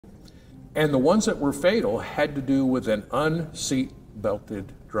And the ones that were fatal had to do with an unseat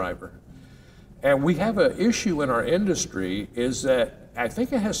belted driver. And we have an issue in our industry is that I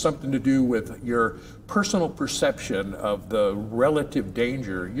think it has something to do with your personal perception of the relative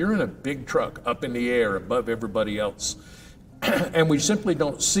danger. You're in a big truck up in the air above everybody else. And we simply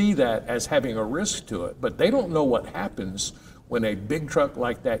don't see that as having a risk to it. But they don't know what happens when a big truck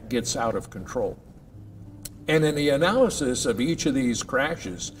like that gets out of control. And in the analysis of each of these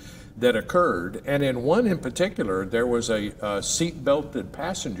crashes that occurred, and in one in particular, there was a seat-belted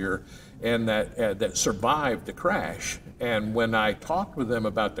passenger and that survived the crash. And when I talked with them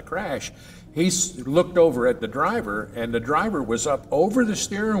about the crash, he looked over at the driver, and the driver was up over the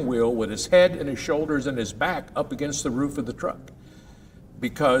steering wheel with his head and his shoulders and his back up against the roof of the truck,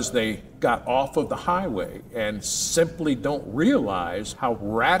 because they got off of the highway and simply don't realize how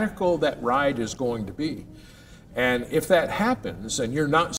radical that ride is going to be. And if that happens and you're not